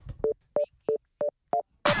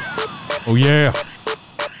Oh, yeah.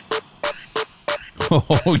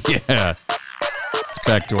 Oh, yeah. It's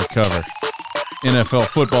backdoor cover. NFL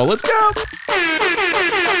football. Let's go.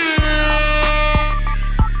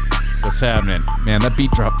 What's happening? Man, that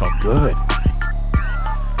beat drop felt good.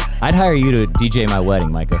 I'd hire you to DJ my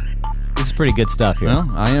wedding, Micah. This is pretty good stuff here. Well,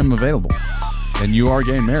 I am available. And you are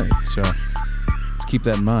getting married, so let's keep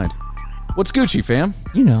that in mind. What's Gucci, fam?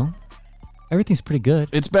 You know, everything's pretty good.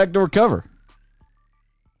 It's backdoor cover.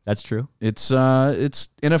 That's true. It's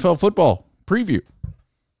NFL football preview.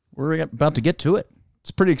 We're about to get to it. It's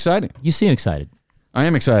pretty exciting. You seem excited. I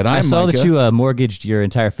am excited. I saw that you mortgaged your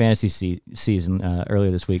entire fantasy season earlier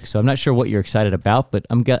this week, so I'm not sure what you're excited about, but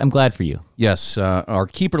I'm glad for you. Yes, our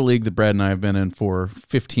keeper league that Brad and I have been in for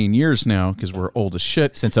 15 years now because we're old as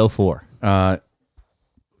shit. Since 2004.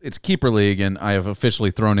 It's keeper league, and I have officially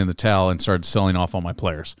thrown in the towel and started selling off all my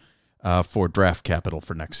players for draft capital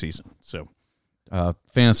for next season. So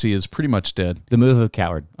fantasy is pretty much dead. The move of a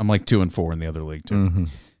coward. I'm like 2-4 in the other league, too. Mm-hmm.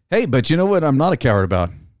 Hey, but you know what I'm not a coward about?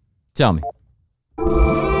 Tell me.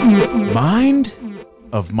 Mind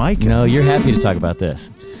of Micah. No, you're happy to talk about this.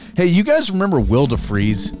 Hey, you guys remember Will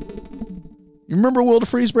DeFries? You remember Will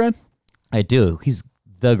DeFries, Brad? I do. He's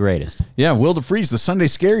the greatest. Yeah, Will DeFries, the Sunday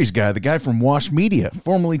Scaries guy, the guy from Wash Media,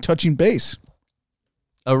 formerly Touching Base.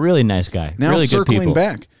 A really nice guy. Now really circling good people.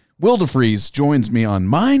 back. Will DeFries joins me on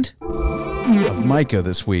Mind of Micah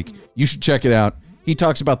this week. You should check it out. He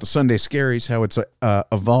talks about the Sunday Scaries, how it's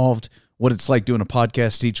evolved, what it's like doing a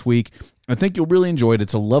podcast each week. I think you'll really enjoy it.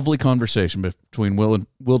 It's a lovely conversation between Will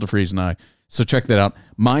DeFries and I. So check that out.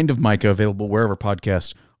 Mind of Micah, available wherever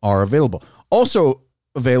podcasts are available. Also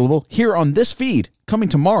available here on this feed, coming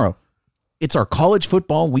tomorrow. It's our college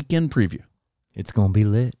football weekend preview. It's going to be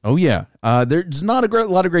lit. Oh, yeah. There's not a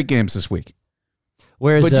lot of great games this week.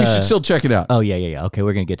 But you should still check it out. Oh, yeah. Okay,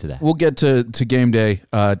 we're going to get to that. We'll get to game day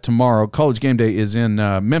tomorrow. College game day is in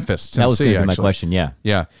Memphis, Tennessee. That was going to be my question, yeah.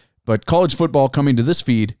 Yeah, but college football coming to this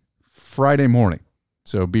feed Friday morning.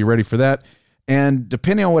 So be ready for that. And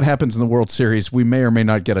depending on what happens in the World Series, we may or may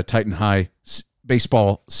not get a Titan High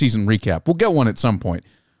baseball season recap. We'll get one at some point.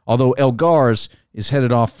 Although El Garz is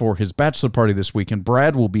headed off for his bachelor party this week, and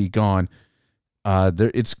Brad will be gone.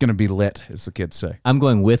 It's going to be lit, as the kids say. I'm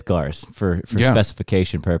going with Garz for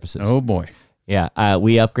specification purposes. Oh, boy. Yeah,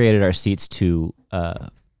 we upgraded our seats to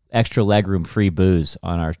extra legroom free booze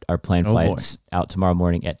on our plane flights out tomorrow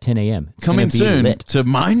morning at 10 a.m. It's coming soon lit. to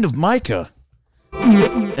Mind of Micah.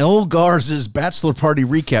 El Garz's bachelor party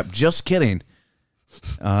recap. Just kidding.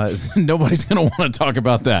 Nobody's going to want to talk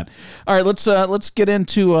about that. All right, let's get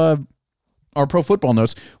into our pro football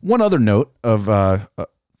notes. One other note of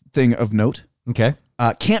thing of note. Okay.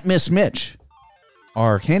 Can't Miss Mitch,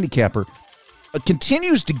 our handicapper,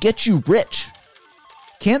 continues to get you rich.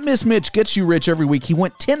 Can't Miss Mitch gets you rich every week. He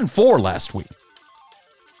went 10-4 last week.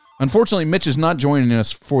 Unfortunately, Mitch is not joining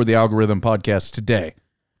us for the Algorithm podcast today.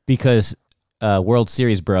 Because World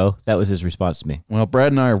Series, bro. That was his response to me. Well,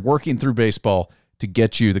 Brad and I are working through baseball to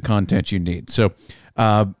get you the content you need. So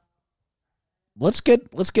let's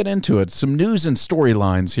get into it. Some news and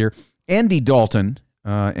storylines here. Andy Dalton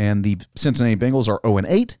and the Cincinnati Bengals are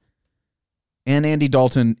 0-8, and Andy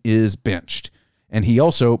Dalton is benched. And he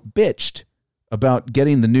also bitched about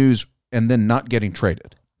getting the news and then not getting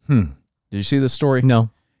traded. Did you see this story? No.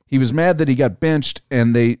 He was mad that he got benched,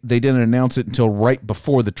 and they didn't announce it until right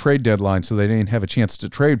before the trade deadline, so they didn't have a chance to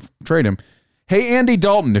trade him. Hey, Andy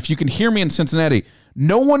Dalton, if you can hear me in Cincinnati,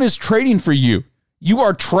 no one is trading for you. You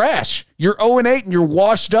are trash. You're 0-8, and you're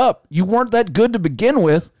washed up. You weren't that good to begin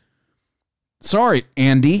with. Sorry,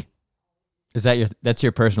 Andy. That's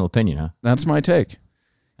your personal opinion, huh? That's my take.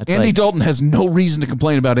 That's Andy Dalton has no reason to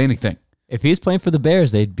complain about anything. If he's playing for the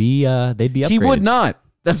Bears, they'd be upgraded. He would not.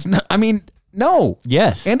 That's not. I mean, no.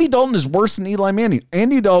 Yes. Andy Dalton is worse than Eli Manning.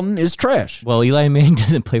 Andy Dalton is trash. Well, Eli Manning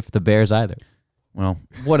doesn't play for the Bears either. Well,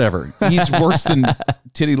 whatever. He's worse than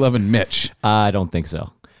Titty Lovin' Mitch. I don't think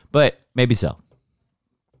so, but maybe so.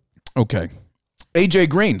 Okay. AJ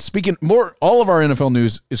Green. Speaking more, all of our NFL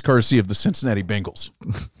news is courtesy of the Cincinnati Bengals.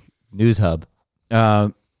 News Hub.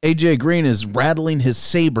 AJ Green is rattling his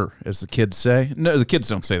saber, as the kids say. No, the kids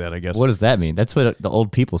don't say that, I guess. What does that mean? That's what the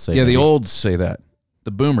old people say. Yeah, maybe. the olds say that.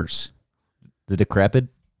 The boomers. The decrepit.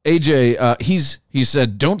 AJ, he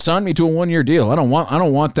said, "Don't sign me to a 1-year deal. I don't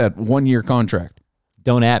want that 1-year contract."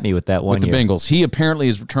 Don't at me with that 1 year. With the Bengals. He apparently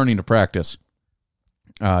is returning to practice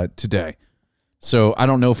today. So I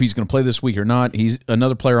don't know if he's going to play this week or not. He's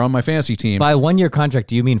another player on my fantasy team. By 1 year contract,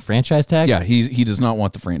 do you mean franchise tag? Yeah, he does not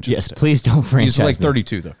want the franchise Yes, tag. please don't franchise. He's like me.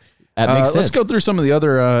 32 though. That makes sense. Let's go through some of the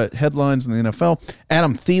other headlines in the NFL.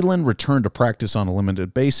 Adam Thielen returned to practice on a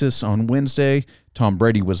limited basis on Wednesday. Tom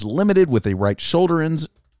Brady was limited with a right shoulder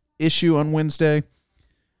issue on Wednesday.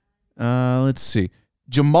 Let's see.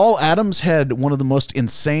 Jamal Adams had one of the most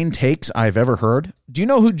insane takes I've ever heard. Do you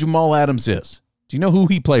know who Jamal Adams is? Do you know who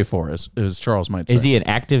he played for, as Charles might say? Is he an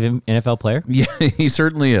active NFL player? Yeah, he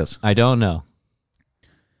certainly is. I don't know.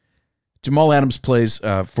 Jamal Adams plays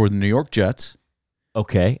for the New York Jets.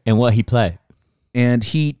 Okay, and what he play? And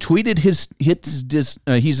he tweeted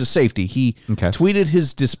he's a safety. He tweeted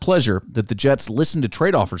his displeasure that the Jets listened to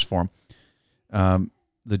trade offers for him.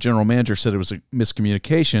 The general manager said it was a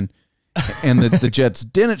miscommunication, and that the Jets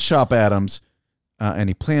didn't shop Adams, and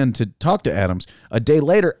he planned to talk to Adams. A day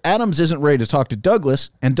later, Adams isn't ready to talk to Douglas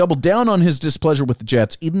and doubled down on his displeasure with the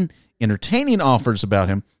Jets, even entertaining offers about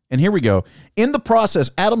him. And here we go. In the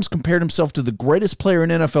process, Adams compared himself to the greatest player in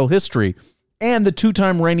NFL history and the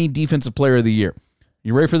two-time reigning defensive player of the year.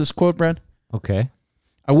 You ready for this quote, Brad? Okay.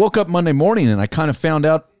 I woke up Monday morning and I kind of found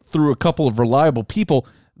out through a couple of reliable people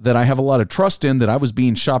that I have a lot of trust in that I was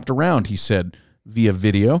being shopped around, he said via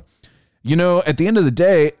video. You know, at the end of the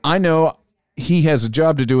day, I know he has a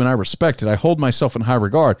job to do and I respect it. I hold myself in high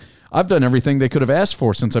regard. I've done everything they could have asked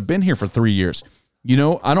for since I've been here for 3 years. You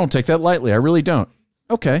know, I don't take that lightly. I really don't.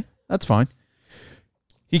 Okay, that's fine.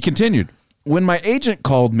 He continued, when my agent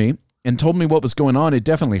called me and told me what was going on, it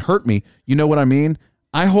definitely hurt me. You know what I mean?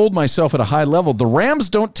 I hold myself at a high level. The Rams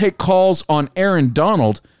don't take calls on Aaron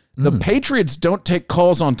Donald. The Patriots don't take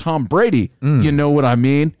calls on Tom Brady. You know what I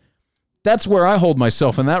mean? That's where I hold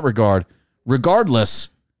myself in that regard, regardless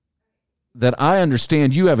that I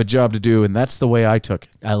understand you have a job to do, and that's the way I took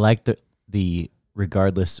it. I like the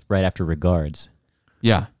regardless right after regards.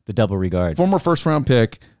 Yeah. The double regard. Former first-round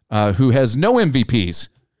pick who has no MVPs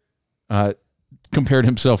compared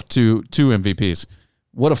himself to two MVPs.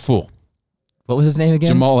 What a fool. What was his name again?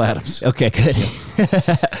 Jamal Adams. Okay, good.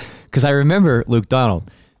 Because I remember Luke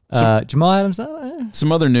Donald. Jamal Adams?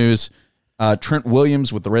 Some other news. Trent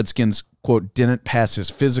Williams with the Redskins, quote, didn't pass his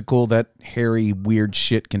physical. That hairy, weird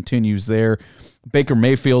shit continues there. Baker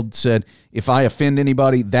Mayfield said, if I offend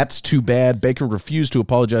anybody, that's too bad. Baker refused to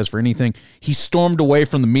apologize for anything. He stormed away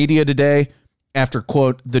from the media today after,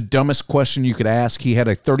 quote, the dumbest question you could ask. He had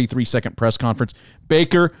a 33-second press conference.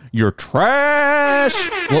 Baker, you're trash.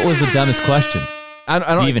 What was the dumbest question? I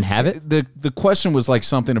don't Do you even have it? The question was like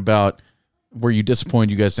something about, were you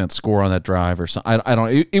disappointed you guys didn't score on that drive or something? I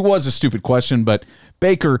don't. It was a stupid question, but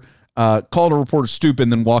Baker called a reporter stupid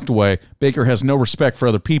and then walked away. Baker has no respect for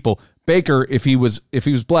other people. Baker, if he was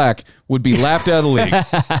black, would be laughed out of the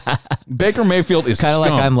league. Baker Mayfield is kind of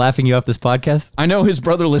like I'm laughing you off this podcast. I know his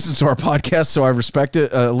brother listens to our podcast, so I respect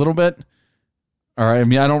it a little bit. All right, I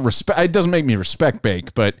mean I don't respect. It doesn't make me respect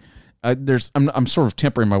Bake, but I'm sort of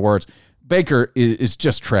tempering my words. Baker is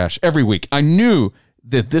just trash every week. I knew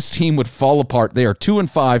that this team would fall apart. They are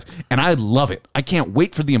 2-5, and I love it. I can't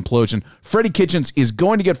wait for the implosion. Freddie Kitchens is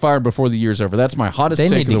going to get fired before the year's over. That's my hottest take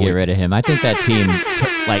of the week. They need to get rid of him. I think that team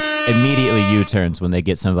immediately U-turns when they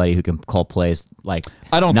get somebody who can call plays I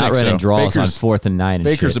don't not think running so. draws on 4th and 9.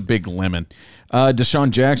 Baker's a big lemon. Deshaun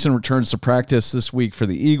Jackson returns to practice this week for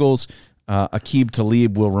the Eagles. Aqib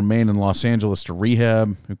Talib will remain in Los Angeles to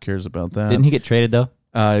rehab. Who cares about that? Didn't he get traded though?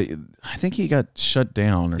 I think he got shut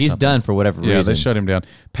down or He's something. done for whatever reason. Yeah, they shut him down.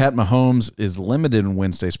 Pat Mahomes is limited in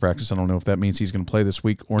Wednesday's practice. I don't know if that means he's going to play this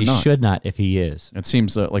week or not. He should not if he is. It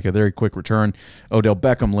seems like a very quick return. Odell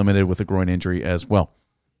Beckham limited with a groin injury as well.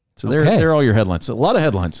 So they're all your headlines. A lot of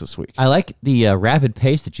headlines this week. I like the rapid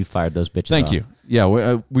pace that you fired those bitches Thank off. you. Yeah,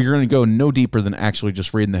 we're going to go no deeper than actually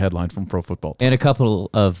just reading the headline from Pro Football Talk. And a couple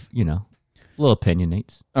of, little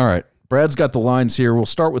opinionates. All right. Brad's got the lines here. We'll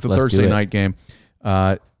start with the Thursday night game.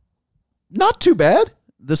 Not too bad.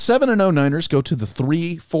 The 7-0 Niners go to the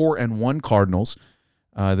 3-4-1 Cardinals.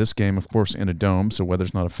 This game, of course, in a dome, so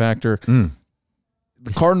weather's not a factor.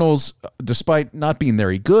 The Cardinals, despite not being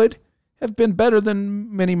very good, have been better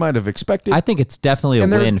than many might have expected. I think it's definitely a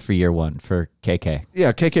win for year one for KK.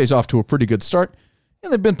 Yeah, KK's off to a pretty good start,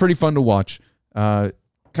 and they've been pretty fun to watch.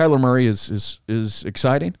 Kyler Murray is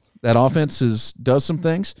exciting. That offense does some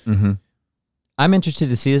things. Mm-hmm. I'm interested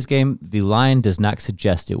to see this game. The line does not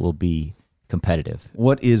suggest it will be competitive.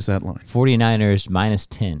 What is that line? 49ers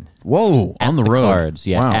 -10. Whoa, on the road. Cards,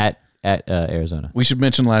 yeah, wow. at Arizona. We should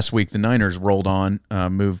mention last week the Niners rolled on,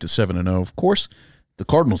 moved to 7-0. Of course, the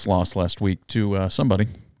Cardinals lost last week to somebody.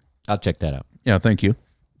 I'll check that out. Yeah, thank you.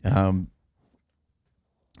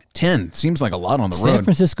 10 seems like a lot on the road. San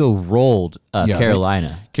Francisco rolled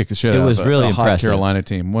Carolina. Kicked the shit out of it was really a hot impressive. Carolina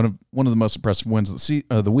team. One of the most impressive wins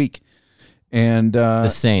of the week. And the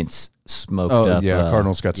Saints smoked Oh, up. yeah,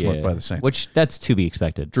 Cardinals got smoked by the Saints. Which, that's to be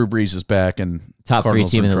expected. Drew Brees is back, and Top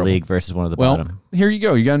Cardinals 3 team in the trouble. league versus one of the Well, bottom. here you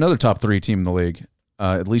go. You got another top 3 team in the league,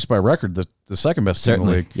 at least by record, the second best team in the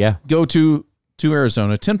Certainly, league. yeah. Go to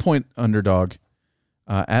Arizona, 10-point underdog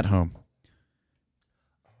at home.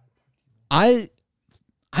 I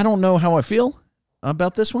don't know how I feel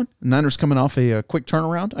about this one. Niners coming off a quick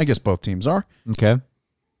turnaround. I guess both teams are. Okay.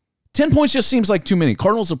 10 points just seems like too many.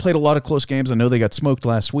 Cardinals have played a lot of close games. I know they got smoked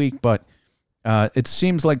last week, but it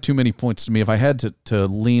seems like too many points to me. If I had to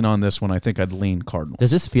lean on this one, I think I'd lean Cardinals.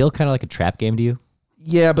 Does this feel kind of like a trap game to you?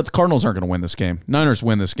 Yeah, but the Cardinals aren't going to win this game. Niners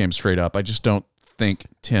win this game straight up. I just don't think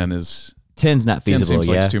 10 is... 10's not 10 feasible, seems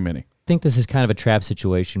yeah. like it's too many. I think this is kind of a trap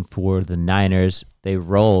situation for the Niners. They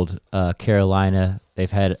rolled Carolina. They've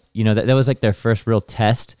had, that was like their first real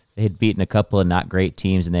test. They had beaten a couple of not great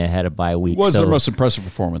teams, and they had a bye week. Was their most impressive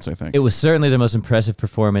performance, I think. It was certainly their most impressive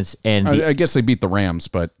performance. And I guess they beat the Rams,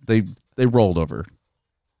 but they rolled over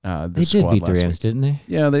they did beat the Rams, didn't they?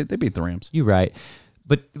 Yeah, they beat the Rams. You're right.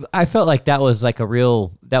 But I felt like that was like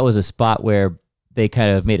that was a spot where they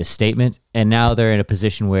kind of made a statement, and now they're in a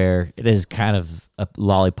position where it is kind of a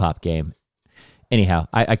lollipop game. Anyhow,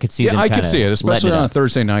 I could see them I could see it, especially on a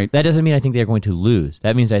Thursday night. That doesn't mean I think they're going to lose.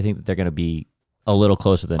 That means I think that they're going to be a little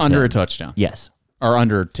closer than Under 10. a touchdown. Yes. Or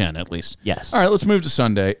under 10, at least. Yes. All right, let's move to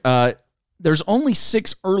Sunday. There's only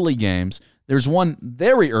 6 early games. There's one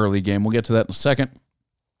very early game. We'll get to that in a second.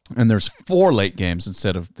 And there's 4 late games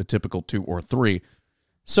instead of the typical 2 or 3.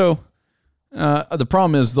 So the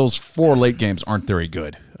problem is those 4 late games aren't very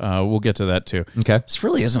good. We'll get to that too. Okay. This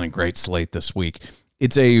really isn't a great slate this week.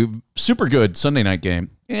 It's a super good Sunday night game,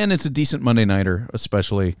 and it's a decent Monday nighter,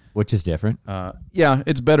 especially. Which is different. Yeah,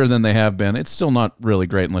 it's better than they have been. It's still not really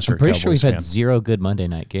great unless you're a Pretty Cowboys sure we've fan. had 0 good Monday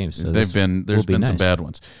night games. So There's been nice. some bad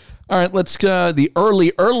ones. All right, let's the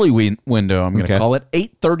early window. I'm going to call it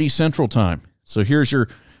 8:30 Central Time. So here's your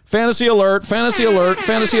fantasy alert, fantasy alert,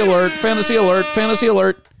 fantasy alert, fantasy alert, fantasy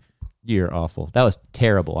alert. You're awful. That was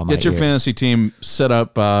terrible on my Get your ears. fantasy team set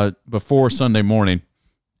up before Sunday morning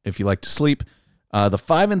if you like to sleep. The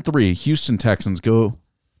 5-3 Houston Texans go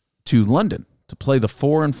to London to play the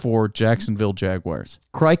 4-4 Jacksonville Jaguars.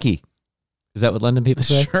 Crikey. Is that what London people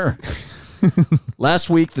say? Sure. Last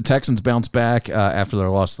week, the Texans bounced back after their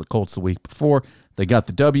loss to the Colts the week before. They got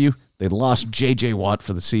the W. They lost J.J. Watt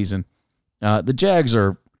for the season. The Jags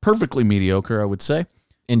are perfectly mediocre, I would say.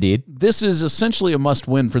 Indeed. This is essentially a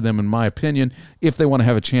must-win for them, in my opinion, if they want to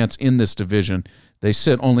have a chance in this division. They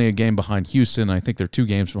sit only a game behind Houston. I think they're 2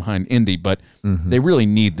 games behind Indy, but they really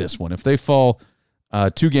need this one. If they fall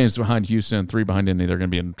 2 games behind Houston, 3 behind Indy, they're going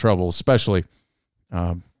to be in trouble, especially.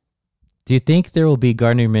 Do you think there will be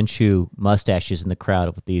Gardner Minshew mustaches in the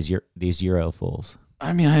crowd with these Euro fools?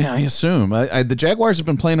 I mean, I assume. The Jaguars have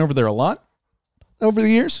been playing over there a lot over the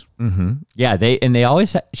years. Mm-hmm. Yeah, they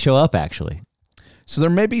always show up, actually. So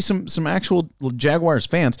there may be some actual Jaguars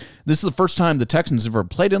fans. This is the first time the Texans have ever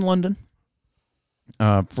played in London,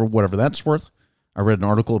 for whatever that's worth. I read an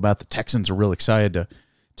article about the Texans are real excited to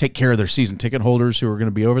take care of their season ticket holders who are going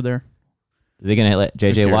to be over there. Are they going to let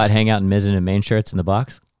J.J. Watt hang out in Mizzen and main shirts in the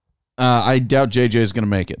box? I doubt J.J. is going to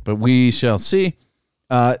make it, but we shall see.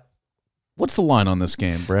 What's the line on this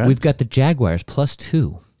game, Brad? We've got the Jaguars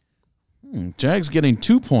 +2. Jags getting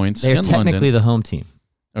 2 points They're in technically London. the home team.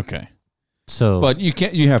 Okay. So, But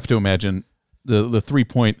you have to imagine the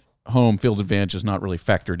 3-point home field advantage is not really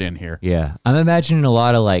factored in here. yeah, I'm imagining a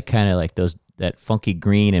lot of that funky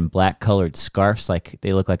green and black colored scarves. Like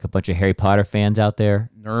they look like a bunch of Harry Potter fans out there.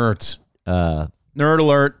 Nerds. Nerd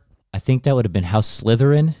alert. I think that would have been House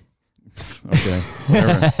Slytherin. Okay.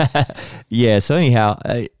 Whatever. Yeah. So anyhow,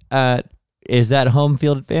 is that home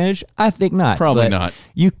field advantage? I think not. Probably but not.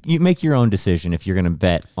 You make your own decision if you're going to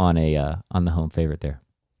bet on the home favorite there.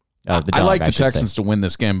 The I dog, like the should Texans say. to win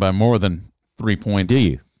this game by more than 3 points. Do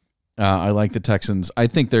you? I like the Texans. I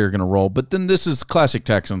think they're going to roll. But then this is classic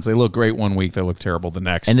Texans. They look great one week. They look terrible the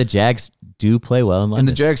next. And the Jags do play well in London. And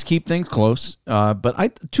the Jags keep things close.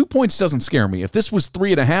 But 2 points doesn't scare me. If this was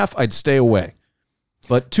 3.5, I'd stay away.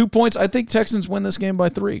 But 2 points, I think Texans win this game by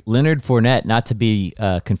 3. Leonard Fournette, not to be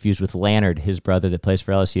confused with Lannard, his brother that plays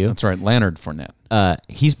for LSU. That's right, Leonard Fournette.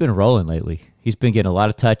 He's been rolling lately. He's been getting a lot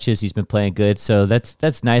of touches. He's been playing good. So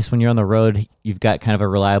that's nice when you're on the road. You've got kind of a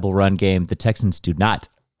reliable run game. The Texans do not,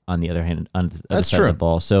 on the other hand, on the other side of the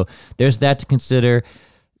ball. So there's that to consider.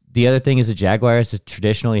 The other thing is the Jaguars have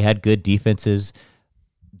traditionally had good defenses.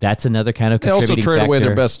 That's another kind of They also contributing traded away factor.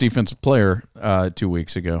 their best defensive player 2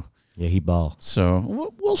 weeks ago. Yeah, he ball.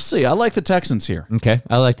 So we'll see. I like the Texans here. Okay,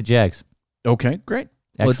 I like the Jags. Okay, great.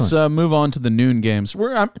 Let's move on to the noon games.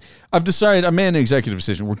 I've decided, I made an executive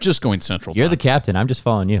decision. We're just going Central You're time the captain. I'm just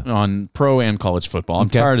following you. on pro and college football. I'm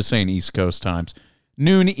tired of saying East Coast times.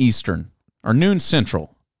 Noon Eastern or noon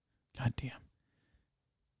Central. God damn.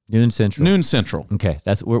 Noon Central. Noon Central. Okay,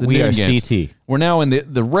 we are games. CT. We're now in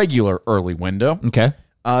the regular early window. Okay.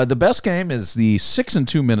 The best game is the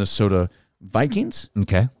 6-2 Minnesota Vikings.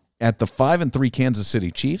 Okay. At the 5-3 Kansas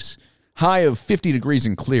City Chiefs. High of 50 degrees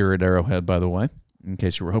and clear at Arrowhead, by the way. In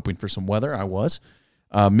case you were hoping for some weather, I was.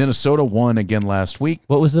 Minnesota won again last week.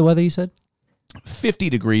 What was the weather you said? 50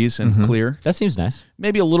 degrees and clear. That seems nice.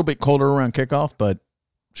 Maybe a little bit colder around kickoff, but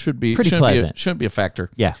should be pretty pleasant. Shouldn't be a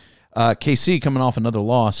factor. Yeah. KC coming off another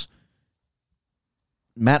loss.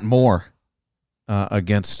 Matt Moore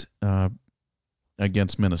against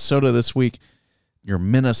Minnesota this week. Your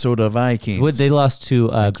Minnesota Vikings. They lost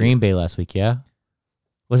to Green Bay last week, yeah?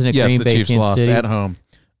 Wasn't it Green Bay, the Chiefs Kansas lost City? at home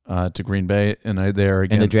to Green Bay, and they're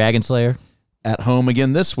again. And the Dragon Slayer? At home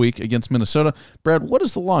again this week against Minnesota. Brad, what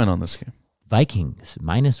is the line on this game? Vikings,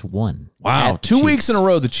 -1. Wow, 2 weeks in a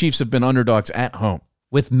row the Chiefs have been underdogs at home.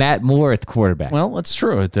 With Matt Moore at the quarterback. Well, that's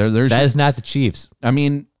true. That is not the Chiefs. I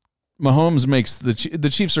mean, Mahomes makes the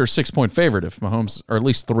Chiefs are a 6-point favorite if Mahomes, or at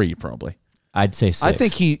least 3 probably. I'd say 6. I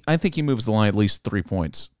think he moves the line at least 3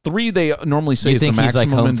 points. 3 they normally say is the he's maximum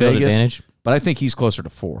like home in field Vegas, advantage? but I think he's closer to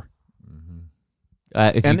 4.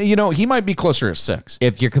 And he might be closer to 6.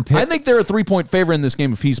 If you're comparing, I think they're a 3-point favorite in this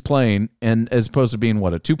game if he's playing, and as opposed to being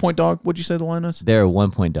what, a 2-point dog? What'd you say the line is? They're a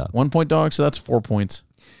 1-point dog. 1-point dog, so that's 4 points.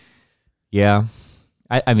 Yeah,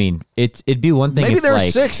 I mean it'd be one thing. Maybe if they're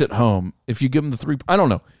like, 6 at home if you give them the 3. I don't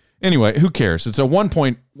know. Anyway, who cares? It's a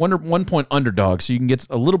 1-point underdog, so you can get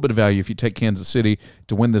a little bit of value if you take Kansas City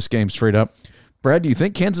to win this game straight up. Brad, do you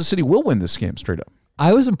think Kansas City will win this game straight up?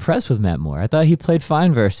 I was impressed with Matt Moore. I thought he played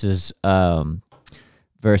fine versus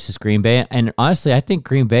Green Bay, and honestly, I think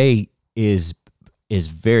Green Bay is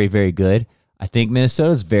very, very good. I think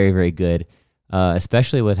Minnesota's very, very good,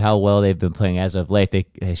 especially with how well they've been playing as of late. They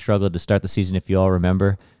struggled to start the season, if you all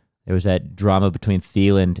remember. There was that drama between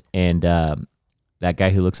Thielen and that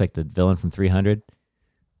guy who looks like the villain from 300.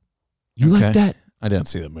 You like that? I didn't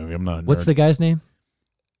see that movie. I'm not a nerd. What's the guy's name?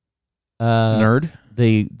 Nerd?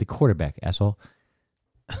 The quarterback, asshole.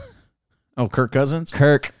 Oh, Kirk Cousins?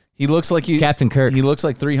 Kirk. He looks like Captain Kirk. He looks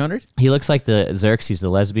like 300? He looks like the Xerxes, the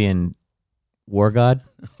lesbian war god.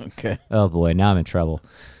 Okay. Oh, boy. Now I'm in trouble.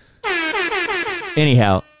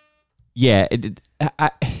 Anyhow, yeah.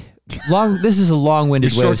 This is a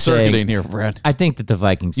long-winded way of saying. Short-circuiting here, Brad. I think that the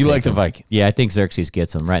Vikings. You like the Vikings? Yeah, I think Xerxes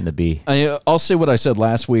gets them right in the B. I'll say what I said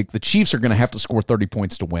last week. The Chiefs are going to have to score 30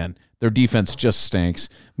 points to win. Their defense just stinks.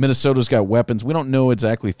 Minnesota's got weapons. We don't know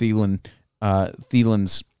exactly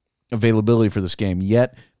Thielen's availability for this game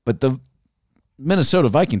yet, but the Minnesota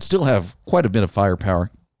Vikings still have quite a bit of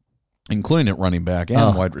firepower, including at running back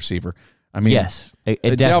and wide receiver. I mean, yes,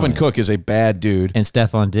 Dalvin Cook is a bad dude, and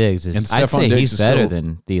Stephon Diggs is. I'd say he's better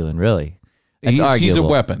than Thielen. Really, he's a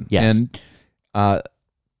weapon. Yes. And I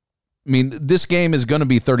mean, this game is going to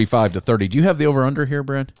be 35-30. Do you have the over/under here,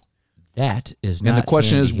 Brad? That is not. And the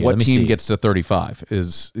question is, here. what team gets to 35?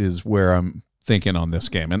 Is where I'm thinking on this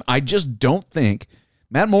game, and I just don't think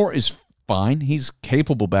Matt Moore is fine. He's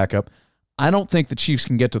capable backup. I don't think the Chiefs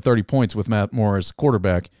can get to 30 points with Matt Moore as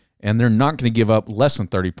quarterback, and they're not going to give up less than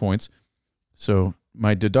 30 points. So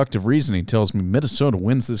my deductive reasoning tells me Minnesota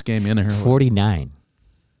wins this game in Arrowhead. 49.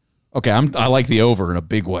 Okay, I like the over in a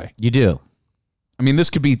big way. You do. I mean,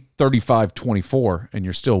 this could be 35-24, and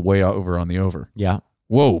you're still way over on the over. Yeah.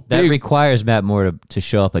 Whoa. That requires Matt Moore to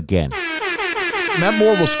show up again. Matt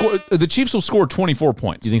Moore will score. The Chiefs will score 24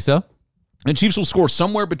 points. You think so? And Chiefs will score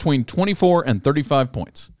somewhere between 24 and 35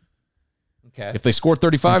 points. Okay. If they score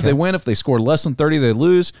 35, they win. If they score less than 30, they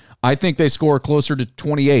lose. I think they score closer to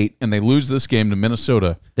 28, and they lose this game to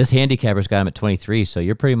Minnesota. This handicapper's got him at 23, so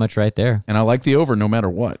you're pretty much right there. And I like the over no matter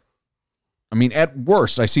what. I mean, at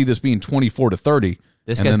worst, I see this being 24-30.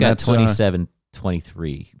 This guy's got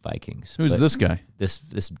 27-23 Vikings. Who's this guy? This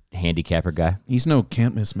handicapper guy. He's no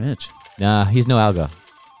can't miss Mitch. Nah, he's no Algo.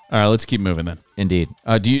 All right, let's keep moving then. Indeed.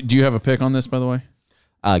 Do you have a pick on this, by the way?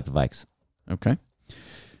 I like the Vikes. Okay.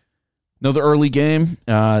 Another early game.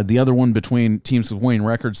 The other one between teams with winning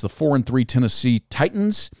records, the 4-3 Tennessee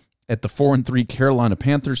Titans at the 4-3 Carolina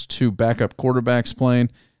Panthers, 2 backup quarterbacks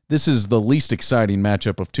playing. This is the least exciting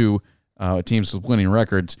matchup of 2 teams with winning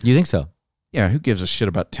records. You think so? Yeah, who gives a shit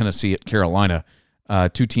about Tennessee at Carolina?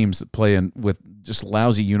 2 teams that play with just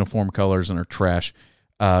lousy uniform colors and are trash.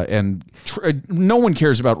 And no one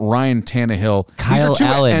cares about Ryan Tannehill. Kyle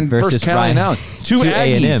Allen versus Ryan Allen. Two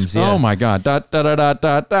Aggies. Yeah. Oh my God. Is that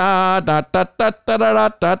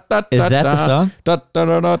the song?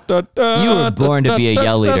 You were born to be a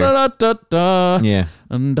yell leader. Yeah.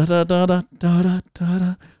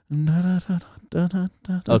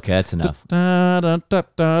 Okay, that's enough.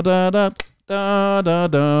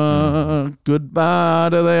 Goodbye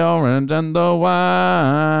to the orange and the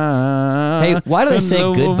white. Hey, why do they say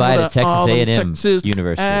goodbye to Texas A&M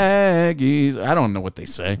University? Aggies. I don't know what they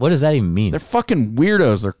say. What does that even mean? They're fucking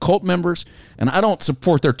weirdos. They're cult members, and I don't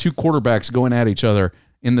support their two quarterbacks going at each other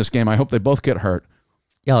in this game. I hope they both get hurt.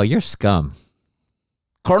 Yo, you're scum.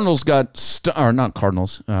 Cardinals got or not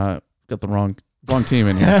Cardinals. Got the wrong team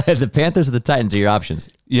in here. The Panthers or the Titans are your options.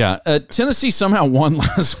 Yeah. Tennessee somehow won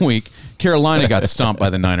last week. Carolina got stomped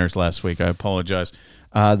by the Niners last week. I apologize.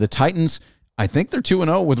 The Titans, I think they're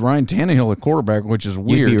 2-0 with Ryan Tannehill at quarterback, which is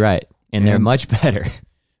weird. You'd be right. And they're much better.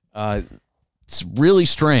 It's really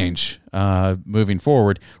strange moving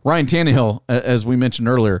forward. Ryan Tannehill, as we mentioned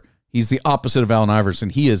earlier, he's the opposite of Allen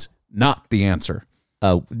Iverson. He is not the answer.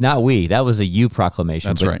 Not we. That was a you proclamation.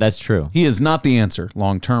 That's right. That's true. He is not the answer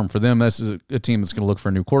long term for them. This is a team that's going to look for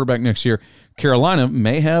a new quarterback next year. Carolina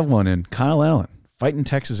may have one in Kyle Allen, fighting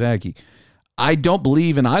Texas Aggie. I don't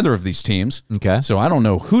believe in either of these teams. Okay. So I don't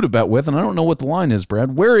know who to bet with, and I don't know what the line is,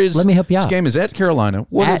 Brad. Where is? Let me help you out. This game is at Carolina.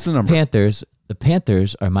 What is the number? Panthers. The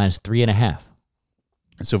Panthers are minus 3.5.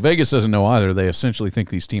 So Vegas doesn't know either. They essentially think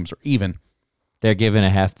these teams are even. They're giving a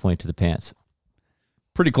half point to the Pants.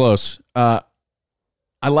 Pretty close.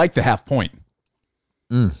 I like the half point.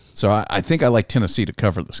 So I think I like Tennessee to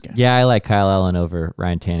cover this game. Yeah, I like Kyle Allen over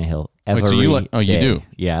Ryan Tannehill. Wait, so you like? Oh, you do?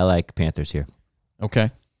 Yeah, I like Panthers here.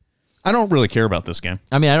 Okay. I don't really care about this game.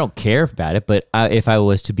 I mean, I don't care about it, but if I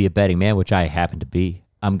was to be a betting man, which I happen to be,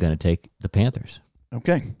 I'm going to take the Panthers.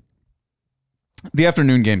 Okay. The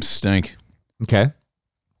afternoon games stink. Okay.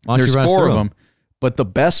 There's 4 of them, but the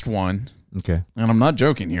best one, okay, and I'm not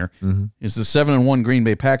joking here, is the 7-1 Green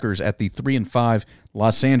Bay Packers at the 3-5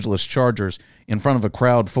 Los Angeles Chargers in front of a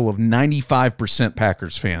crowd full of 95%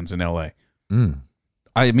 Packers fans in L.A.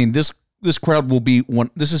 I mean, this crowd will be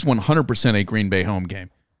this is 100% a Green Bay home game,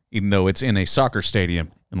 even though it's in a soccer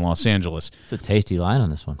stadium in Los Angeles. It's a tasty line on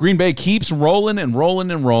this one. Green Bay keeps rolling and rolling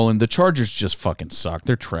and rolling. The Chargers just fucking suck.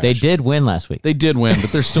 They're trash. They did win last week. They did win,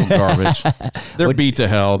 but they're still garbage. They're beat to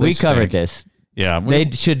hell. We covered this. Yeah. They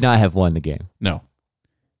should not have won the game. No.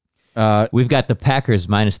 We've got the Packers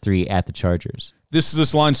minus 3 at the Chargers.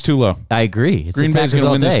 This line's too low. I agree. It's Green Bay's going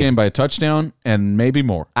to win this game by a touchdown and maybe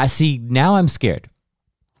more. I see. Now I'm scared.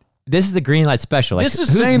 This is the green light special. This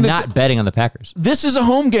is who's saying not betting on the Packers. This is a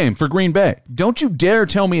home game for Green Bay. Don't you dare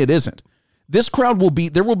tell me it isn't. This crowd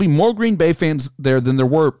there will be more Green Bay fans there than there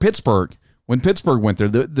were Pittsburgh when Pittsburgh went there.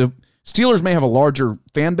 The Steelers may have a larger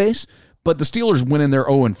fan base, but the Steelers went in there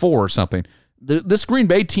 0-4 or something. This Green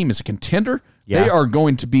Bay team is a contender. Yeah. There's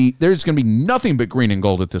going to be nothing but green and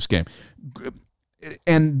gold at this game.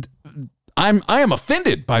 And I am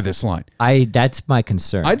offended by this line. That's my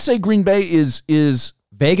concern. I'd say Green Bay is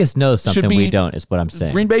Vegas knows something we don't, is what I'm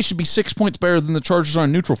saying. Green Bay should be 6 points better than the Chargers on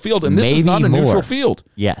a neutral field, and this is not a neutral field.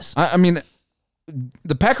 Yes. I mean,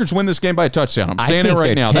 the Packers win this game by a touchdown. I'm saying it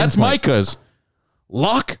right now. That's Micah's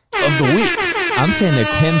lock of the week. I'm saying they're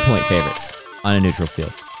 10-point favorites on a neutral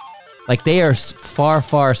field. Like, they are far,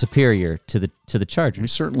 far superior to the Chargers. We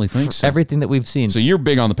certainly think so. Everything that we've seen. So you're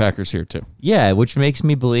big on the Packers here, too. Yeah, which makes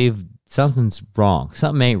me believe something's wrong.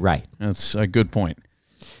 Something ain't right. That's a good point.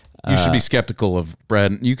 You should be skeptical of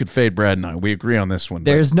Brad. You could fade Brad and I. We agree on this one.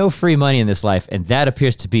 There's no free money in this life, and that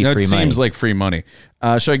appears to be free money. It seems like free money.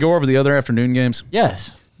 Should I go over the other afternoon games?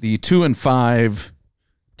 Yes. The 2-5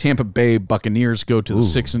 Tampa Bay Buccaneers go to the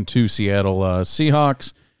 6-2 Seattle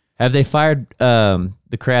Seahawks. Have they fired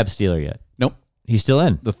the Crab Stealer yet? Nope. He's still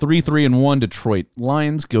in. The 3-1 Detroit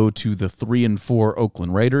Lions go to the 3-4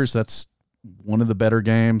 Oakland Raiders. That's one of the better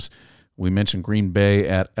games. We mentioned Green Bay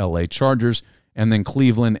at LA Chargers. And then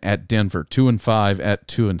Cleveland at Denver, 2-5 at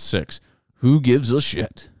 2-6. Who gives a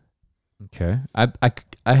shit? Okay,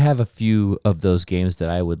 I have a few of those games that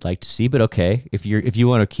I would like to see, but okay, if you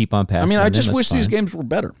want to keep on passing. I mean, I just wish these games were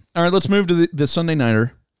better. All right, let's move to the Sunday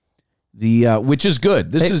nighter, which is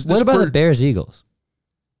good. What about the Bears Eagles?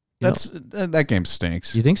 That game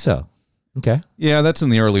stinks. You think so? Okay. Yeah, that's in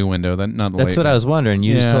the early window. That's what I was wondering.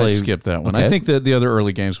 You just totally skipped that one. Okay. I think that the other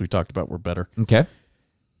early games we talked about were better. Okay.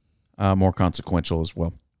 More consequential as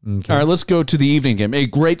well. Okay. All right, let's go to the evening game. A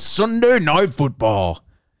great Sunday night football.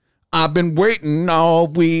 I've been waiting all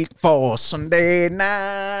week for Sunday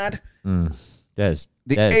night. There's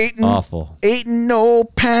That is awful.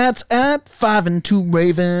 8-0 Pats at 5-2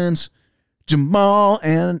 Ravens. Jamal.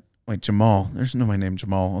 There's nobody named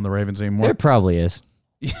Jamal on the Ravens anymore. There probably is.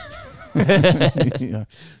 Yeah,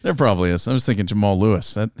 there probably is. I was thinking Jamal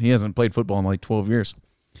Lewis. He hasn't played football in like 12 years.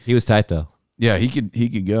 He was tight though. Yeah, he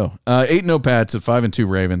could go. 8-0 Pats at 5-2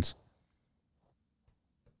 Ravens.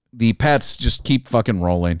 The Pats just keep fucking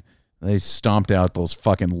rolling. They stomped out those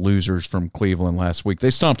fucking losers from Cleveland last week. They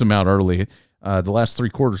stomped them out early. The last three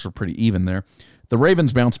quarters were pretty even there. The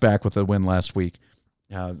Ravens bounced back with a win last week.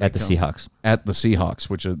 At the Seahawks. At the Seahawks,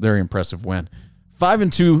 which is a very impressive win.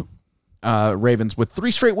 5-2 Ravens with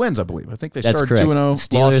 3 straight wins, I believe. I think they started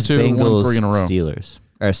 2-0, lost 2, won 3 in a row. Steelers,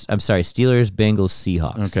 Bengals,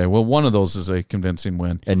 Seahawks. Okay, well, one of those is a convincing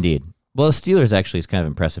win. Indeed. Well, the Steelers actually is kind of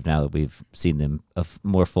impressive now that we've seen them a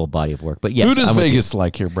more full body of work. But yes, who does Vegas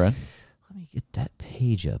like here, Brad? Let me get that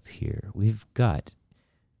page up here. We've got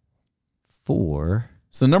 4.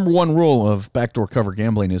 So the number one rule of backdoor cover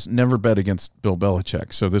gambling is never bet against Bill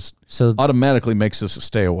Belichick. So this automatically makes us a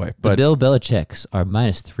stay away. But the Bill Belichicks are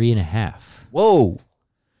minus 3.5. Whoa.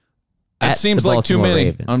 That seems like too many.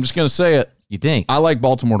 Ravens. I'm just going to say it. You think? I like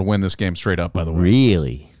Baltimore to win this game straight up, by the way.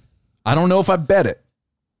 Really? I don't know if I bet it,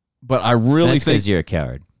 but I really think... because you're a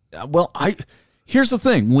coward. Well, here's the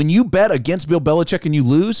thing. When you bet against Bill Belichick and you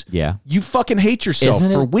lose, you fucking hate yourself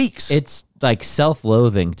for weeks. It's like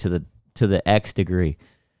self-loathing to the X degree.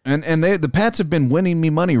 And the Pats have been winning me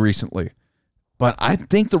money recently. But I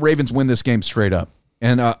think the Ravens win this game straight up.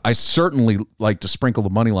 And I certainly like to sprinkle the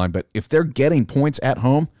money line, but if they're getting points at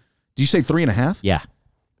home, do you say 3.5? Yeah.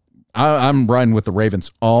 I'm riding with the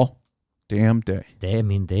Ravens all damn day.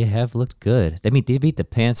 They have looked good. They beat the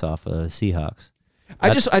pants off of Seahawks.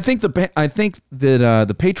 I think that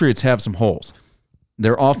the Patriots have some holes.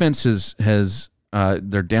 Their offense has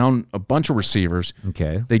they're down a bunch of receivers.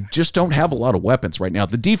 Okay. They just don't have a lot of weapons right now.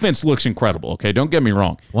 The defense looks incredible. Okay, don't get me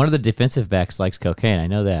wrong. One of the defensive backs likes cocaine. I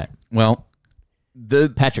know that. Well,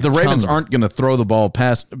 the Ravens aren't going to throw the ball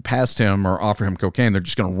past him or offer him cocaine. They're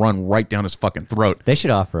just going to run right down his fucking throat. They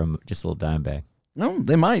should offer him just a little dime bag. No,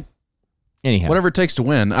 they might. Anyhow, whatever it takes to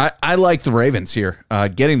win. I like the Ravens here,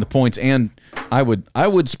 getting the points, and I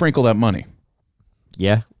would sprinkle that money.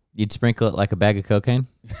 Yeah, you'd sprinkle it like a bag of cocaine.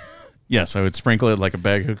 Yes, I would sprinkle it like a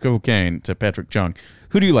bag of cocaine to Patrick Chung.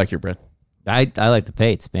 Who do you like here, Brett? I like the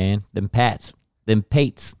Pates, man. Them Pates.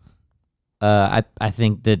 I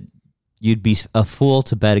think that you'd be a fool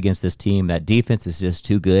to bet against this team. That defense is just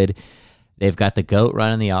too good. They've got the GOAT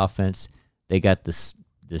running the offense. They got the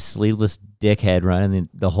sleeveless dickhead running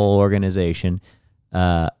the whole organization.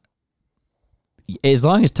 As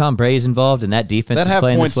long as Tom Brady's involved and that defense is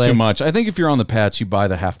playing this way. That half point's too much. I think if you're on the Pats, you buy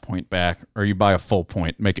the half point back, or you buy a full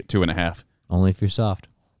point, make it 2.5. Only if you're soft.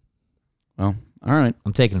 Well, all right.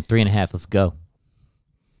 I'm taking 3.5. Let's go.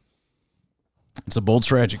 It's a bold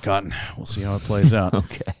strategy, Cotton. We'll see how it plays out.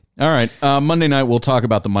 Okay. All right. Monday night, we'll talk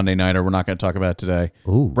about the Monday Nighter. We're not going to talk about it today.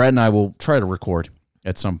 Ooh. Brad and I will try to record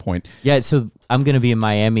at some point. Yeah, so I'm going to be in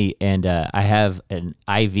Miami, and I have an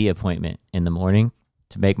IV appointment in the morning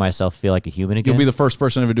to make myself feel like a human again. You'll be the first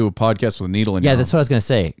person to ever do a podcast with a needle in your arm. That's what I was going to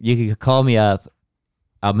say. You could call me up.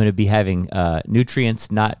 I'm going to be having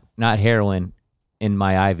nutrients, not heroin, in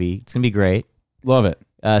my IV. It's going to be great. Love it.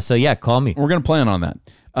 So, yeah, call me. We're going to plan on that.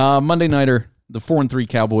 Monday Nighter, the 4-3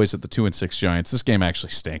 Cowboys at the 2-6 Giants. This game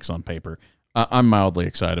actually stinks on paper. I'm mildly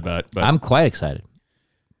excited about it. But I'm quite excited.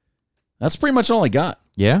 That's pretty much all I got.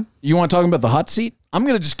 Yeah? You want to talk about the hot seat? I'm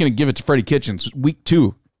just going to give it to Freddie Kitchens. Week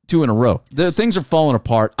 2 in a row. The things are falling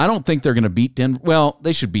apart. I don't think they're going to beat Denver. Well,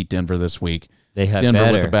 they should beat Denver this week. They have Denver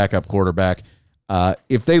better. with a backup quarterback.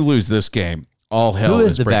 If they lose this game, all hell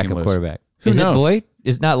is the breaking backup loose. quarterback? Who knows? It Boyd?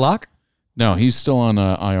 Is it not Locke? No, he's still on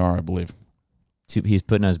IR, I believe. He's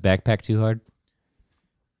putting on his backpack too hard?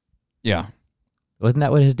 Yeah. Wasn't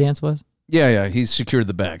that what his dance was? Yeah, he secured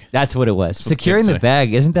the bag. That's what it was. Securing the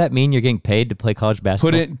bag, isn't that mean you're getting paid to play college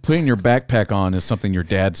basketball? Putting your backpack on is something your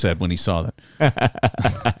dad said when he saw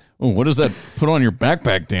that. Oh, what is that? Put on your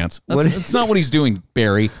backpack dance. That's not what he's doing,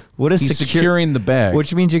 Barry. What is he's securing the bag?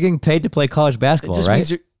 Which means you're getting paid to play college basketball, right?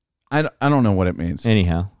 Means I don't know what it means.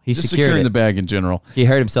 Anyhow, he's securing the bag in general. He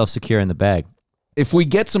heard himself securing the bag. If we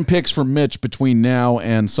get some picks from Mitch between now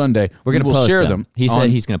and Sunday, we're going to share them. He said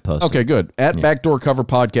he's going to post. Okay, good. At Backdoor Cover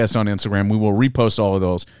Podcast on Instagram, we will repost all of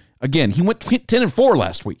those. Again, he went 10-4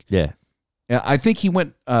 last week. Yeah, I think he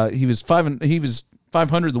went. He was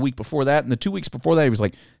 500 the week before that, and the 2 weeks before that, he was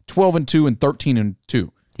like 12-2 and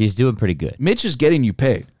 13-2. He's doing pretty good. Mitch is getting you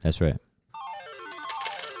paid. That's right.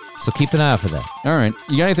 So keep an eye out for that. All right,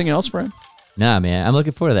 you got anything else, Brian? Nah, man. I'm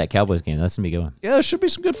looking forward to that Cowboys game. That's going to be going. Yeah, there should be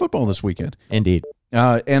some good football this weekend. Indeed.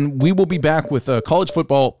 And we will be back with a college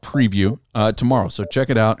football preview tomorrow. So check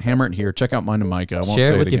it out. Hammer it here. Check out Mind and Micah. I won't Share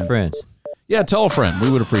say it with again. your friends. Yeah, tell a friend. We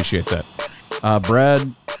would appreciate that.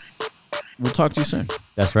 Brad, we'll talk to you soon.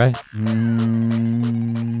 That's right.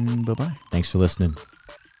 Bye-bye. Thanks for listening.